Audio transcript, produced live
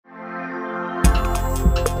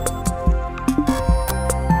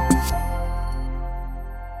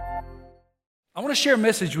I want to share a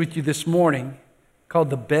message with you this morning called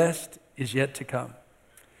The Best Is Yet to Come.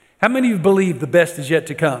 How many of you believe the best is yet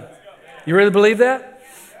to come? You really believe that?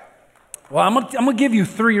 Well, I'm going to give you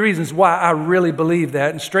 3 reasons why I really believe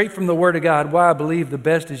that, and straight from the Word of God, why I believe the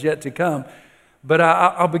best is yet to come. But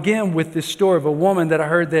I'll begin with this story of a woman that I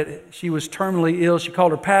heard that she was terminally ill. She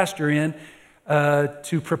called her pastor in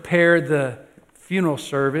to prepare the funeral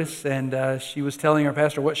service, and she was telling her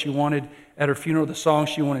pastor what she wanted at her funeral, the songs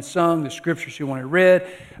she wanted sung, the scripture she wanted read.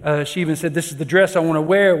 She even said, "This is the dress I want to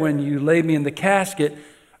wear when you lay me in the casket.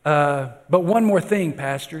 But one more thing,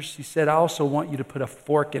 pastor," she said, "I also want you to put a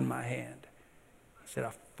fork in my hand." I said,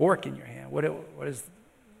 "A fork in your hand? What is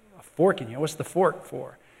a fork in your hand? What's the fork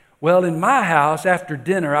for?" "Well, in my house, after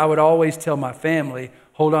dinner, I would always tell my family,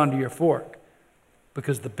 hold on to your fork,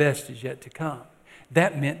 because the best is yet to come."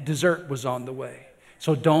 That meant dessert was on the way.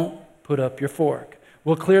 So don't put up your fork.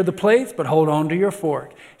 We'll clear the plates, but hold on to your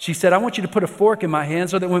fork. She said, "I want you to put a fork in my hand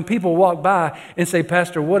so that when people walk by and say,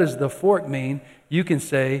 'Pastor, what does the fork mean?' you can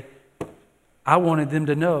say, 'I wanted them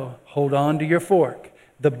to know, hold on to your fork.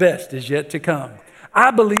 The best is yet to come.'" I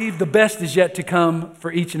believe the best is yet to come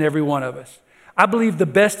for each and every one of us. I believe the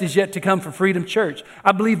best is yet to come for Freedom Church.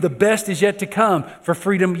 I believe the best is yet to come for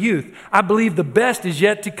Freedom Youth. I believe the best is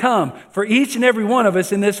yet to come for each and every one of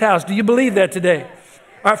us in this house. Do you believe that today?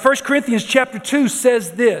 All right, 1 Corinthians chapter 2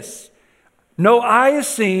 says this: "No eye has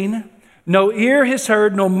seen, no ear has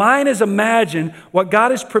heard, no mind has imagined what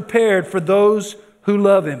God has prepared for those who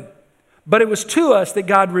love Him. But it was to us that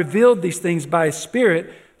God revealed these things by His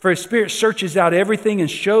Spirit, for His Spirit searches out everything and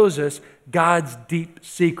shows us God's deep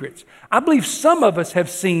secrets." I believe some of us have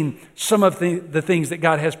seen some of the things that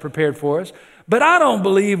God has prepared for us, but I don't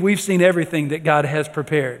believe we've seen everything that God has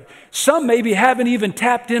prepared. Some maybe haven't even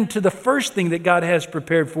tapped into the first thing that God has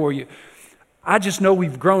prepared for you. I just know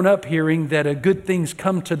we've grown up hearing that good things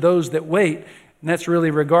come to those that wait, and that's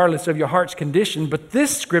really regardless of your heart's condition. But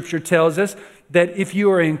this scripture tells us that if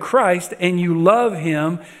you are in Christ and you love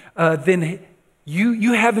Him, then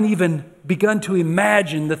you haven't even begun to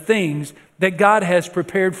imagine the things that God has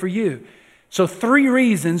prepared for you. So 3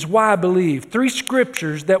 reasons why I believe, 3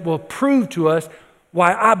 scriptures that will prove to us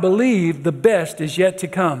why I believe the best is yet to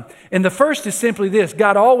come. And the first is simply this: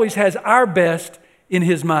 God always has our best in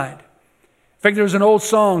His mind. In fact, there was an old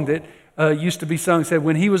song that used to be sung, said,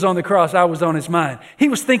 "When He was on the cross, I was on His mind." He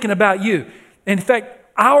was thinking about you. And in fact,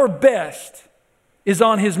 our best is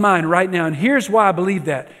on His mind right now. And here's why I believe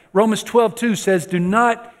that. Romans 12:2 says, "Do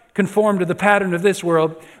not conform to the pattern of this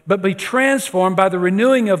world, but be transformed by the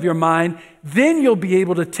renewing of your mind. Then you'll be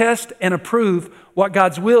able to test and approve what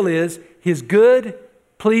God's will is, His good,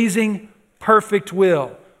 pleasing, perfect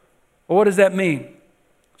will." Well, what does that mean?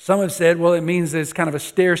 Some have said, well, it means that it's kind of a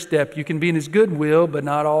stair step. You can be in His good will, but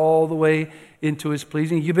not all the way into His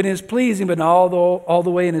pleasing. You've been in His pleasing, but not all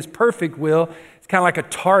the way in His perfect will. It's kind of like a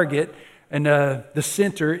target, and the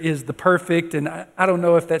center is the perfect. And I don't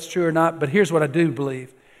know if that's true or not, but here's what I do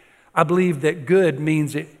believe. I believe that good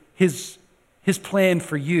means that His plan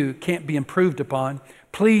for you can't be improved upon.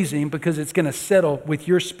 Pleasing, because it's going to settle with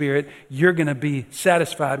your spirit. You're going to be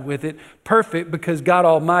satisfied with it. Perfect, because God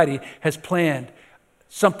Almighty has planned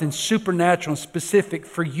something supernatural and specific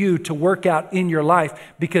for you to work out in your life,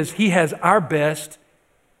 because He has our best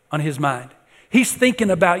on His mind. He's thinking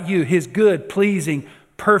about you, His good, pleasing,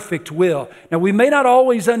 perfect will. Now, we may not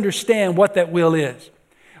always understand what that will is.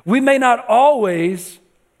 We may not always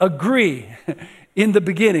agree in the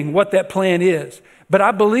beginning what that plan is. But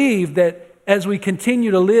I believe that as we continue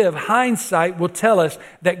to live, hindsight will tell us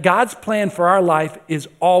that God's plan for our life is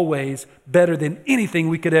always better than anything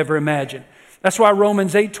we could ever imagine. That's why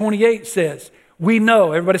Romans 8:28 says, we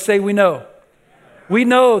know, everybody say we know. We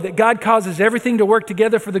know that God causes everything to work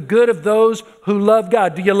together for the good of those who love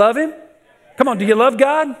God. Do you love Him? Come on, do you love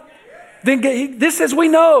God? Then this says we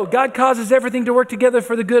know God causes everything to work together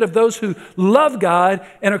for the good of those who love God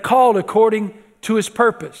and are called according to His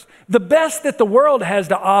purpose. The best that the world has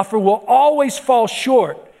to offer will always fall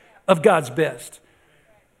short of God's best.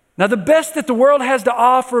 Now, the best that the world has to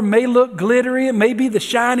offer may look glittery, it may be the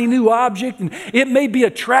shiny new object, and it may be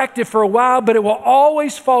attractive for a while, but it will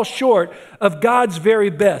always fall short of God's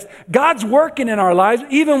very best. God's working in our lives,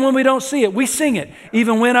 even when we don't see it. We sing it.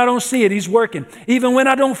 Even when I don't see it, He's working. Even when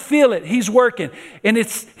I don't feel it, He's working. And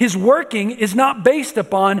His working is not based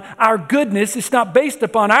upon our goodness. It's not based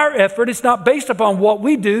upon our effort. It's not based upon what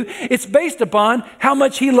we do. It's based upon how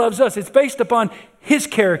much He loves us. It's based upon His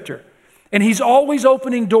character. And He's always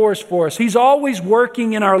opening doors for us. He's always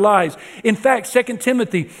working in our lives. In fact, 2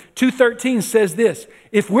 Timothy 2:13 says this: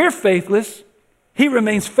 if we're faithless, He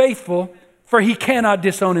remains faithful, for he cannot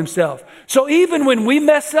disown himself. So even when we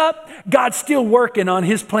mess up, God's still working on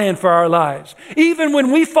his plan for our lives. Even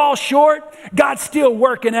when we fall short, God's still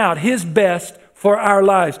working out his best for our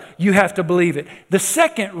lives. You have to believe it. The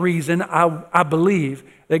second reason I believe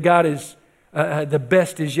that God is the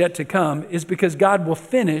best is yet to come is because God will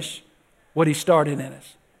finish what he started in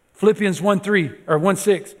us. Philippians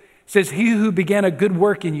 1:6 says, he who began a good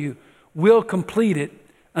work in you will complete it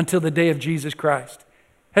until the day of Jesus Christ.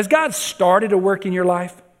 Has God started a work in your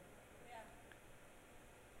life?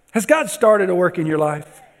 Has God started a work in your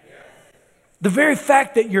life? The very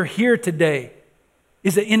fact that you're here today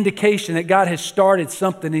is an indication that God has started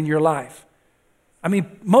something in your life. I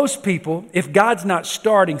mean, most people, if God's not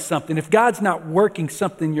starting something, if God's not working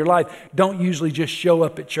something in your life, don't usually just show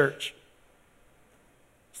up at church.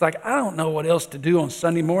 It's like, I don't know what else to do on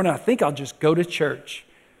Sunday morning. I think I'll just go to church.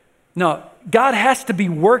 No, God has to be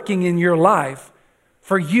working in your life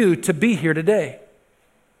for you to be here today.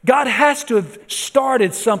 God has to have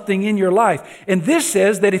started something in your life. And this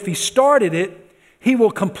says that if he started it, he will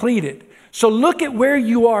complete it. So look at where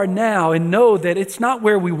you are now and know that it's not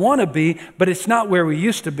where we want to be, but it's not where we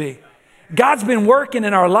used to be. God's been working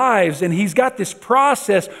in our lives, and he's got this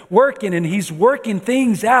process working, and he's working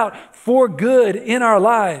things out for good in our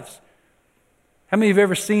lives. How many of you have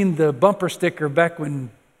ever seen the bumper sticker back when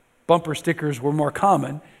bumper stickers were more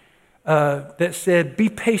common? That said, be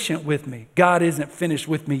patient with me. God isn't finished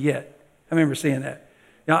with me yet. I remember seeing that.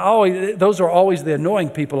 Now, those are always the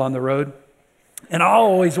annoying people on the road. And I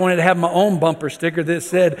always wanted to have my own bumper sticker that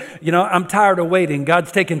said, I'm tired of waiting.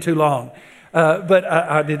 God's taking too long. But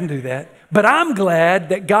I didn't do that. But I'm glad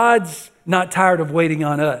that God's not tired of waiting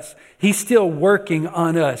on us. He's still working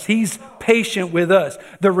on us. He's patient with us.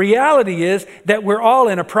 The reality is that we're all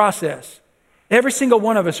in a process. Every single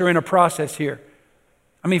one of us are in a process here.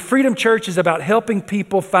 I mean, Freedom Church is about helping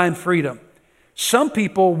people find freedom. Some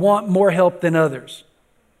people want more help than others.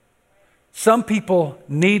 Some people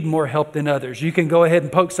need more help than others. You can go ahead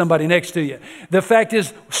and poke somebody next to you. The fact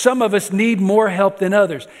is, some of us need more help than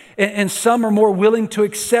others. And some are more willing to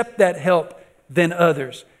accept that help than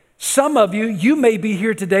others. Some of you may be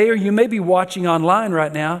here today, or you may be watching online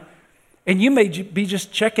right now, and you may be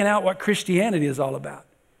just checking out what Christianity is all about.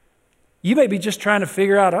 You may be just trying to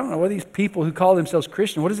figure out, I don't know, what are these people who call themselves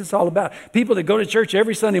Christian, what is this all about? People that go to church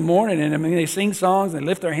every Sunday morning, and they sing songs, and they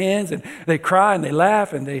lift their hands, and they cry, and they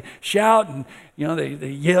laugh, and they shout, and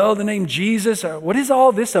they yell the name Jesus. What is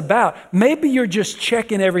all this about? Maybe you're just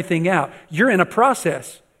checking everything out. You're in a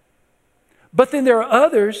process. But then there are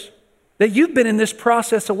others that you've been in this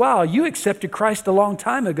process a while. You accepted Christ a long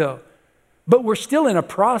time ago. But we're still in a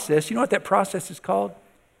process. You know what that process is called?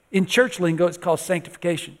 In church lingo, it's called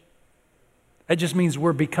sanctification. That just means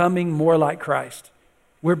we're becoming more like Christ.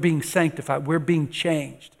 We're being sanctified. We're being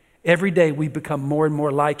changed. Every day we become more and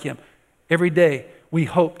more like him. Every day we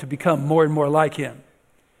hope to become more and more like him.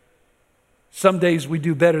 Some days we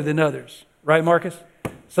do better than others. Right, Marcus?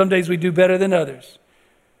 Some days we do better than others.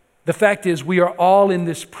 The fact is, we are all in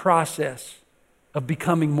this process of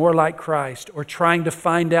becoming more like Christ, or trying to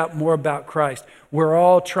find out more about Christ. We're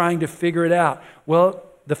all trying to figure it out. Well,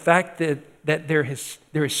 the fact that there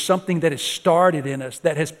is something that has started in us,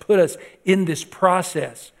 that has put us in this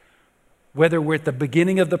process, whether we're at the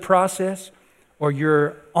beginning of the process or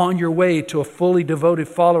you're on your way to a fully devoted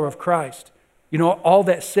follower of Christ. All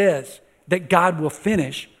that says that God will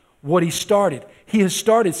finish what he started. He has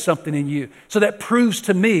started something in you. So that proves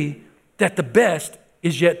to me that the best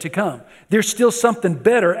is yet to come. There's still something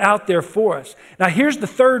better out there for us. Now, here's the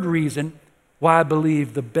third reason why I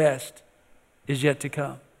believe the best is yet to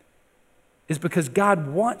come. Is because God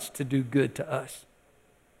wants to do good to us.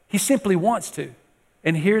 He simply wants to.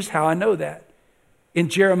 And here's how I know that. In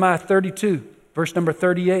Jeremiah 32, verse number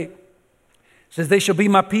 38, it says, they shall be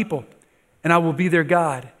my people, and I will be their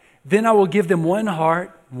God. Then I will give them one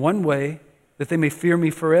heart, one way, that they may fear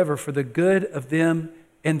me forever for the good of them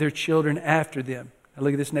and their children after them. Now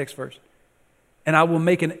look at this next verse. And I will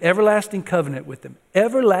make an everlasting covenant with them.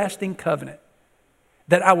 Everlasting covenant.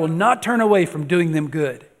 That I will not turn away from doing them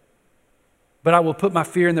good. But I will put my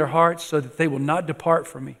fear in their hearts so that they will not depart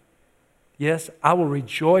from me. Yes, I will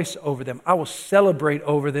rejoice over them. I will celebrate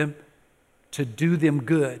over them to do them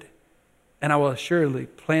good. And I will assuredly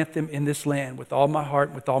plant them in this land with all my heart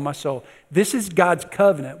and with all my soul. This is God's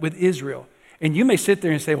covenant with Israel. And you may sit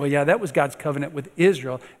there and say, well, yeah, that was God's covenant with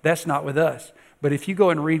Israel. That's not with us. But if you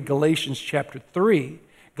go and read Galatians chapter 3,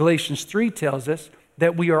 Galatians 3 tells us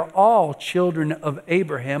that we are all children of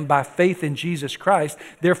Abraham by faith in Jesus Christ.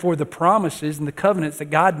 Therefore, the promises and the covenants that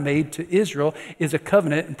God made to Israel is a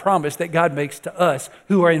covenant and promise that God makes to us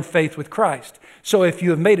who are in faith with Christ. So if you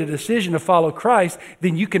have made a decision to follow Christ,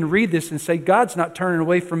 then you can read this and say, God's not turning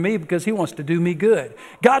away from me because he wants to do me good.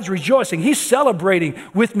 God's rejoicing. He's celebrating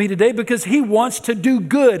with me today because he wants to do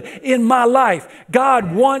good in my life.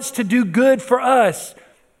 God wants to do good for us.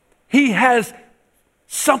 He has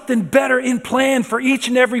something better in plan for each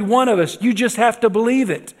and every one of us. You just have to believe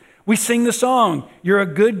it. We sing the song, you're a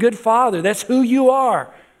good, good father. That's who you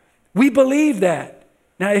are. We believe that.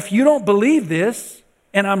 Now, if you don't believe this,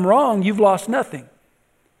 and I'm wrong, you've lost nothing.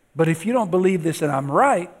 But if you don't believe this and I'm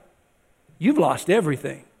right, you've lost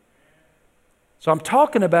everything. So I'm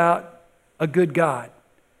talking about a good God.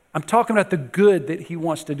 I'm talking about the good that he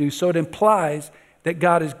wants to do. So it implies that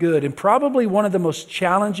God is good. And probably one of the most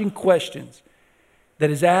challenging questions that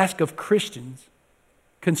is asked of Christians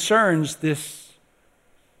concerns this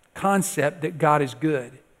concept that God is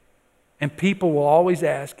good. And people will always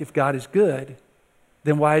ask, if God is good,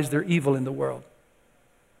 then why is there evil in the world?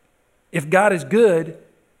 If God is good,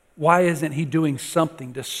 why isn't he doing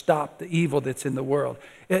something to stop the evil that's in the world?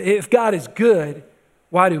 If God is good,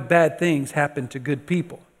 why do bad things happen to good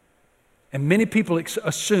people? And many people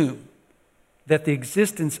assume that the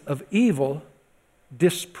existence of evil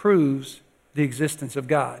disproves the existence of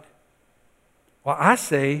God. Well, I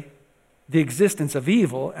say the existence of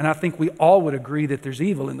evil, and I think we all would agree that there's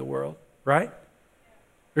evil in the world, right?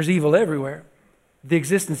 There's evil everywhere. The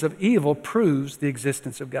existence of evil proves the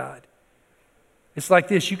existence of God. It's like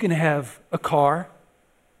this. You can have a car,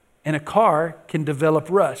 and a car can develop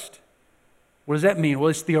rust. What does that mean? Well,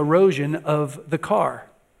 it's the erosion of the car.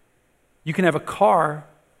 You can have a car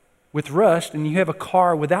with rust, and you have a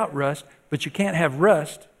car without rust, but you can't have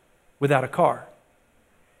rust without a car.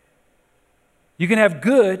 You can have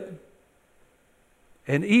good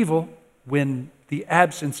and evil. When the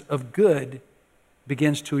absence of good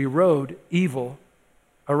begins to erode, evil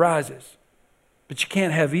arises. But you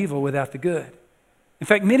can't have evil without the good. In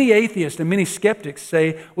fact, many atheists and many skeptics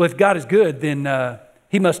say, well, if God is good, then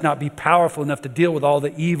he must not be powerful enough to deal with all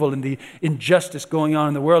the evil and the injustice going on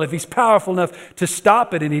in the world. If he's powerful enough to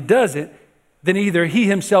stop it and he doesn't, then either he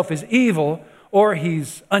himself is evil or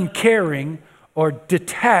he's uncaring or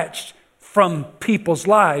detached from people's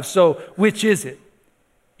lives. So which is it?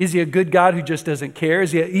 Is he a good God who just doesn't care?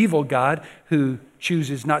 Is he an evil God who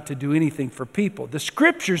chooses not to do anything for people? The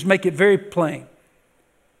scriptures make it very plain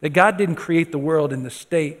that God didn't create the world in the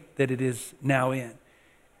state that it is now in.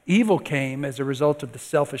 Evil came as a result of the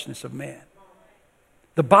selfishness of man.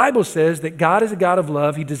 The Bible says that God is a God of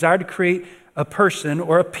love. He desired to create a person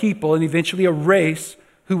or a people and eventually a race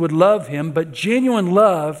who would love him, but genuine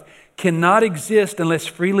love cannot exist unless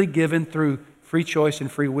freely given through free choice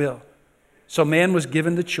and free will. So man was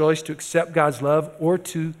given the choice to accept God's love or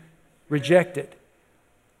to reject it.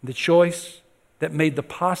 The choice that made the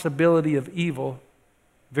possibility of evil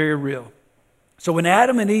very real. So when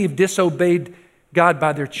Adam and Eve disobeyed God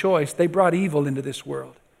by their choice, they brought evil into this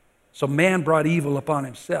world. So man brought evil upon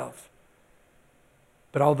himself.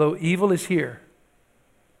 But although evil is here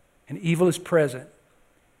and evil is present,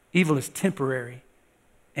 evil is temporary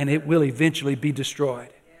and it will eventually be destroyed.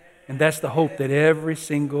 And that's the hope that every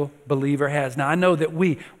single believer has. Now, I know that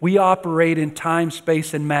we operate in time,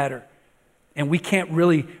 space, and matter. And we can't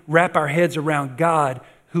really wrap our heads around God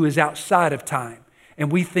who is outside of time. And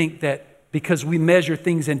we think that because we measure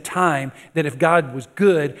things in time, that if God was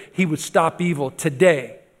good, he would stop evil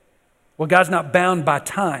today. Well, God's not bound by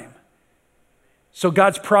time. So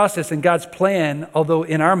God's process and God's plan, although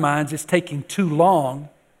in our minds it's taking too long,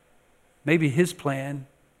 maybe his plan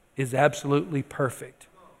is absolutely perfect.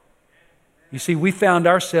 You see, we found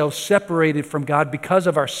ourselves separated from God because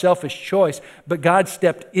of our selfish choice, but God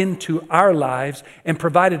stepped into our lives and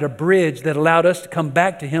provided a bridge that allowed us to come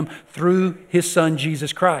back to him through his son,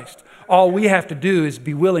 Jesus Christ. All we have to do is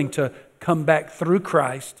be willing to come back through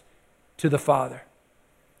Christ to the Father.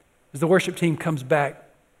 As the worship team comes back,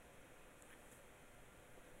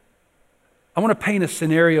 I want to paint a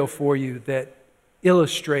scenario for you that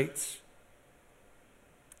illustrates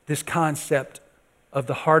this concept of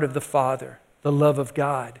the heart of the Father, the love of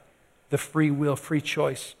God, the free will, free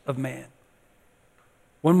choice of man.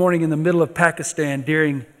 One morning in the middle of Pakistan,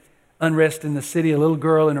 during unrest in the city, a little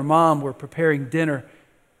girl and her mom were preparing dinner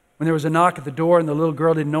when there was a knock at the door, and the little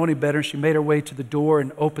girl didn't know any better. She made her way to the door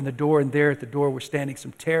and opened the door, and there at the door were standing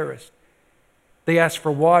some terrorists. They asked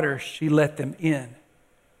for water. She let them in.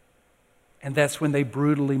 And that's when they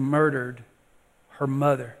brutally murdered her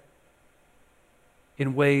mother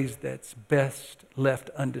in ways that's best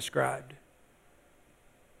left undescribed.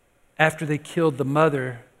 after they killed the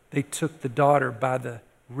mother, they took the daughter by the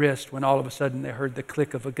wrist when all of a sudden they heard the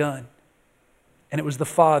click of a gun. And it was the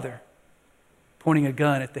father pointing a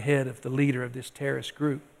gun at the head of the leader of this terrorist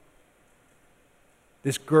group.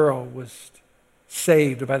 This girl was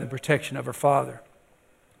saved by the protection of her father.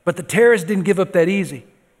 But the terrorists didn't give up that easy.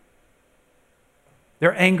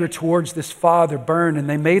 Their anger towards this father burned, and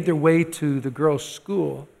they made their way to the girl's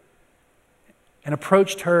school and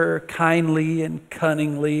approached her kindly and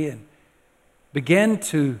cunningly and began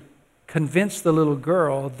to convince the little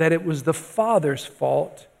girl that it was the father's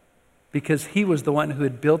fault because he was the one who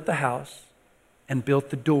had built the house and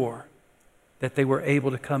built the door that they were able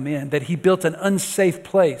to come in, that he built an unsafe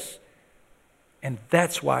place. And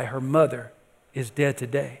that's why her mother is dead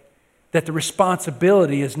today. That the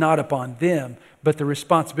responsibility is not upon them, but the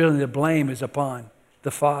responsibility and the blame is upon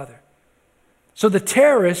the father. So the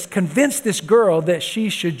terrorists convinced this girl that she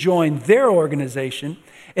should join their organization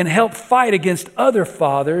and help fight against other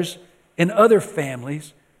fathers and other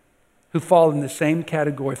families who fall in the same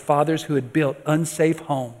category, fathers who had built unsafe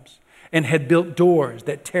homes and had built doors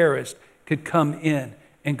that terrorists could come in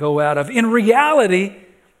and go out of. In reality,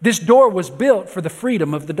 this door was built for the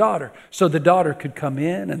freedom of the daughter, so the daughter could come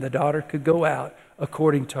in and the daughter could go out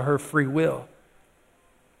according to her free will.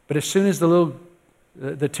 But as soon as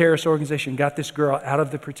the terrorist organization got this girl out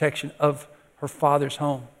of the protection of her father's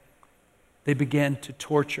home, they began to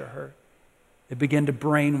torture her. They began to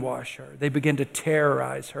brainwash her. They began to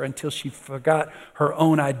terrorize her until she forgot her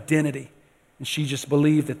own identity. And she just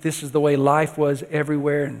believed that this is the way life was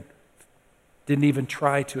everywhere and didn't even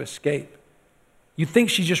try to escape. You'd think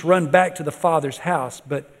she'd just run back to the father's house,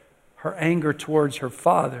 but her anger towards her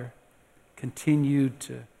father continued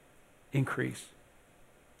to increase.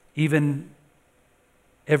 Even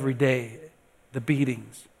every day, the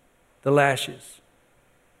beatings, the lashes,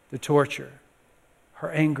 the torture,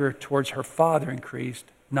 her anger towards her father increased,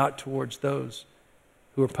 not towards those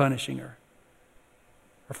who were punishing her.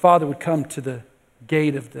 Her father would come to the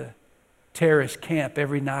gate of the terrorist camp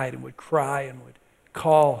every night and would cry and would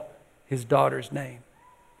call his daughter's name.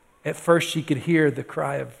 At first she could hear the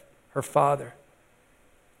cry of her father,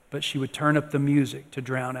 but she would turn up the music to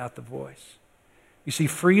drown out the voice. You see,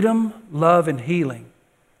 freedom, love, and healing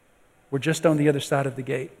were just on the other side of the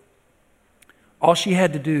gate. All she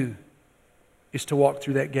had to do is to walk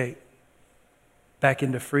through that gate, back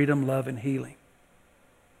into freedom, love, and healing.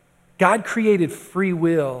 God created free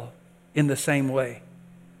will in the same way.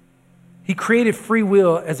 He created free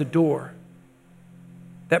will as a door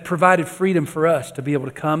that provided freedom for us to be able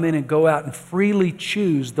to come in and go out and freely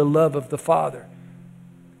choose the love of the Father.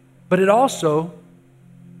 But it also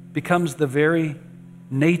becomes the very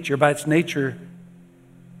nature, by its nature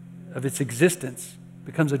of its existence,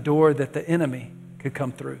 becomes a door that the enemy could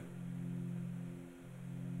come through.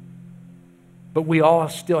 But we all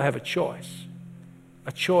still have a choice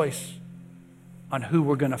on who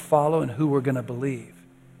we're going to follow and who we're going to believe.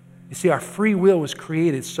 You see, our free will was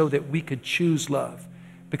created so that we could choose love.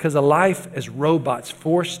 Because a life as robots,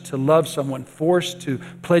 forced to love someone, forced to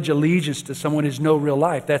pledge allegiance to someone is no real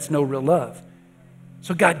life. That's no real love.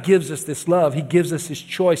 So God gives us this love. He gives us His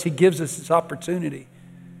choice. He gives us this opportunity.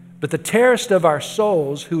 But the terrorist of our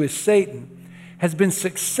souls, who is Satan, has been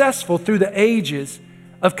successful through the ages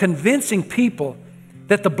of convincing people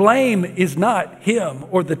that the blame is not him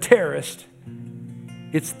or the terrorist.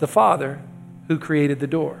 It's the Father who created the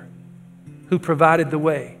door, who provided the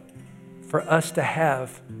way for us to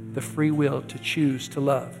have the free will to choose to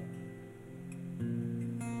love.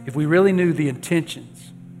 If we really knew the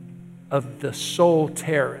intentions of the soul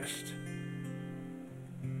terrorist,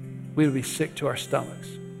 we would be sick to our stomachs.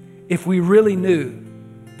 If we really knew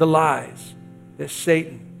the lies that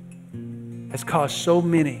Satan has caused so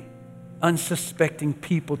many unsuspecting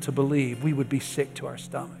people to believe, we would be sick to our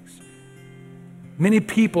stomachs. Many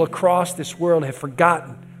people across this world have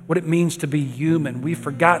forgotten what it means to be human. We've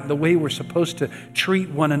forgotten the way we're supposed to treat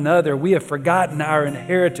one another. We have forgotten our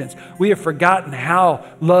inheritance. We have forgotten how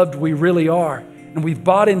loved we really are. And we've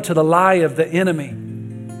bought into the lie of the enemy.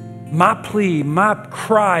 My plea, my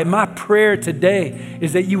cry, my prayer today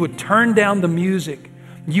is that you would turn down the music.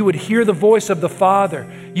 You would hear the voice of the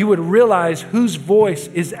Father. You would realize whose voice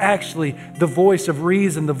is actually the voice of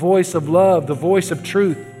reason, the voice of love, the voice of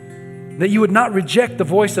truth. That you would not reject the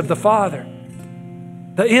voice of the Father.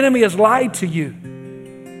 The enemy has lied to you.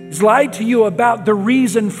 He's lied to you about the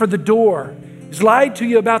reason for the door. He's lied to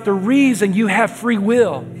you about the reason you have free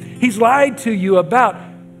will. He's lied to you about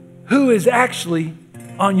who is actually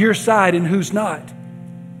on your side and who's not.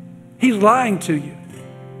 He's lying to you.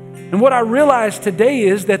 And what I realize today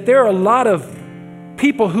is that there are a lot of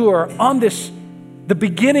people who are on this the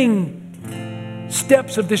beginning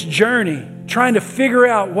steps of this journey, trying to figure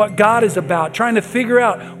out what God is about, trying to figure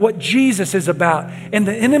out what Jesus is about. And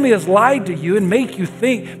the enemy has lied to you and made you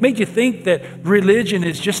think that religion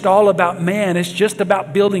is just all about man. It's just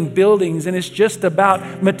about building buildings, and it's just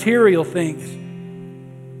about material things.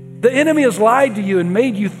 The enemy has lied to you and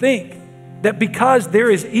made you think that because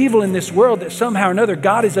there is evil in this world, that somehow or another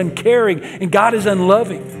God is uncaring and God is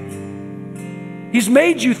unloving. He's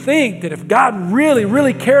made you think that if God really,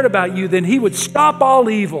 really cared about you, then He would stop all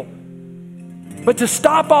evil. But to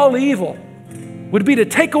stop all evil would be to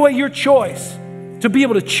take away your choice to be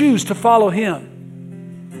able to choose to follow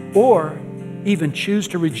Him, or even choose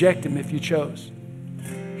to reject Him if you chose.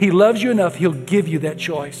 He loves you enough, He'll give you that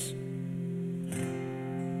choice.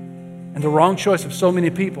 And the wrong choice of so many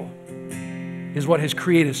people is what has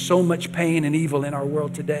created so much pain and evil in our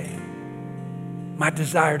world today. My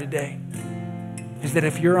desire today is that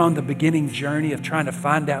if you're on the beginning journey of trying to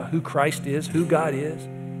find out who Christ is, who God is,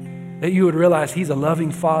 that you would realize He's a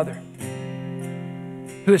loving Father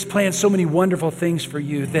who has planned so many wonderful things for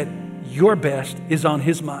you, that your best is on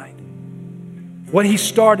His mind. What He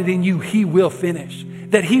started in you, He will finish.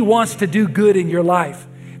 That He wants to do good in your life.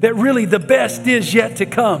 That really the best is yet to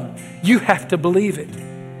come. You have to believe it.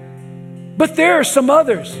 But there are some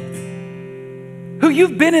others who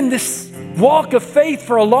you've been in this walk of faith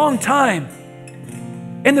for a long time.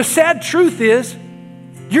 And the sad truth is,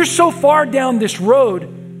 you're so far down this road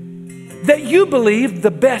that you believe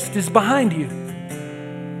the best is behind you.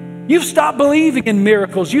 You've stopped believing in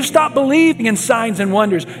miracles. You've stopped believing in signs and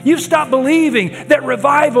wonders. You've stopped believing that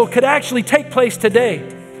revival could actually take place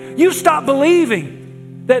today. You've stopped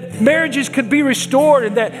believing that marriages could be restored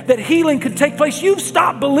and that healing could take place. You've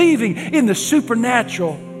stopped believing in the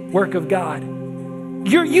supernatural work of God.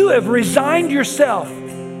 You have resigned yourself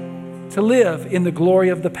to live in the glory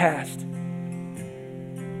of the past.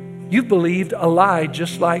 You've believed a lie,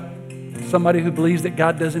 just like somebody who believes that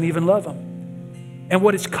God doesn't even love them. And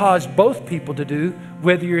what it's caused both people to do,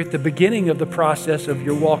 whether you're at the beginning of the process of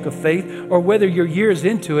your walk of faith or whether you're years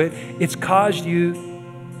into it, it's caused you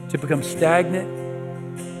to become stagnant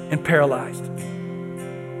and paralyzed.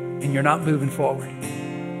 And you're not moving forward.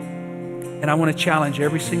 And I want to challenge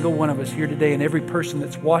every single one of us here today and every person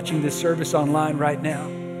that's watching this service online right now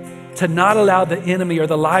to not allow the enemy or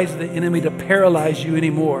the lies of the enemy to paralyze you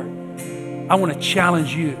anymore. I want to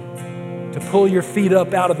challenge you to pull your feet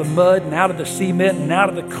up out of the mud and out of the cement and out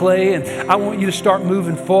of the clay. And I want you to start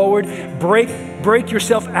moving forward. Break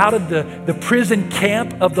yourself out of the prison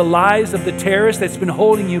camp of the lies of the terrorist that's been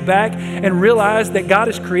holding you back, and realize that God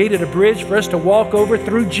has created a bridge for us to walk over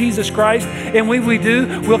through Jesus Christ. And when we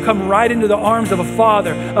do, we'll come right into the arms of a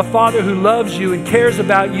Father who loves you and cares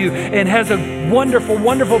about you and has a wonderful,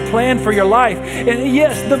 wonderful plan for your life. And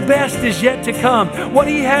yes, the best is yet to come. What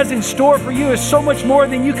He has in store for you is so much more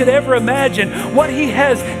than you could ever imagine. What He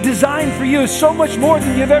has designed for you is so much more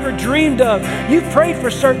than you've ever dreamed of. You've prayed for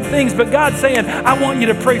certain things, but God's saying, I want you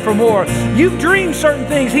to pray for more. You've dreamed certain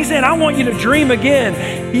things. He's saying, I want you to dream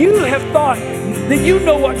again. You have thought that you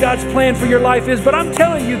know what God's plan for your life is, but I'm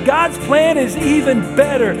telling you, God's plan is even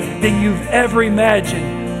better than you've ever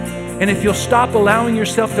imagined. And if you'll stop allowing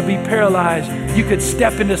yourself to be paralyzed, you could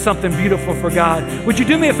step into something beautiful for God. Would you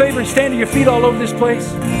do me a favor and stand to your feet all over this place?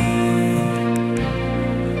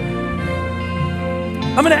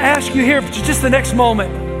 I'm going to ask you here for just the next moment.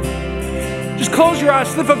 Just close your eyes,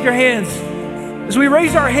 slip up your hands. As we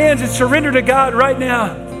raise our hands and surrender to God right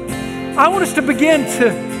now, I want us to begin to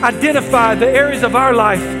identify the areas of our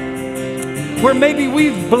life where maybe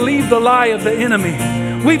we've believed the lie of the enemy.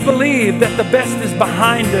 We believe that the best is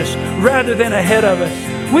behind us rather than ahead of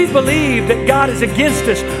us. We believe that God is against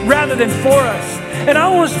us rather than for us. And I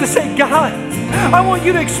want us to say, God, I want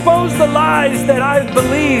you to expose the lies that I've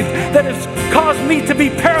believed that has caused me to be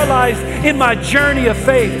paralyzed in my journey of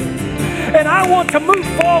faith. And I want to move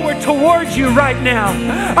forward towards you right now.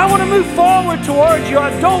 I want to move forward towards you.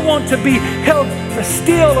 I don't want to be held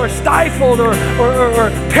still or stifled or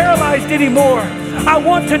paralyzed anymore. I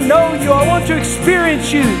want to know you. I want to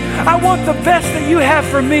experience you. I want the best that you have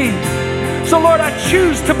for me. So Lord, I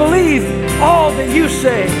choose to believe all that you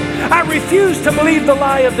say. I refuse to believe the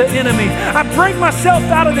lie of the enemy. I break myself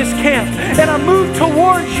out of this camp and I move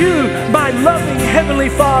towards you, my loving Heavenly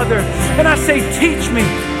Father. And I say, teach me,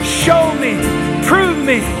 show me, prove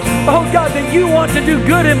me, oh God, that you want to do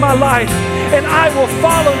good in my life. And I will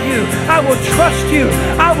follow you. I will trust you.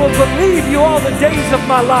 I will believe you all the days of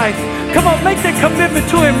my life. Come on, make that commitment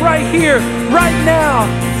to Him right here, right now.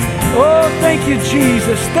 Oh, thank you,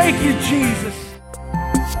 Jesus. Thank you, Jesus.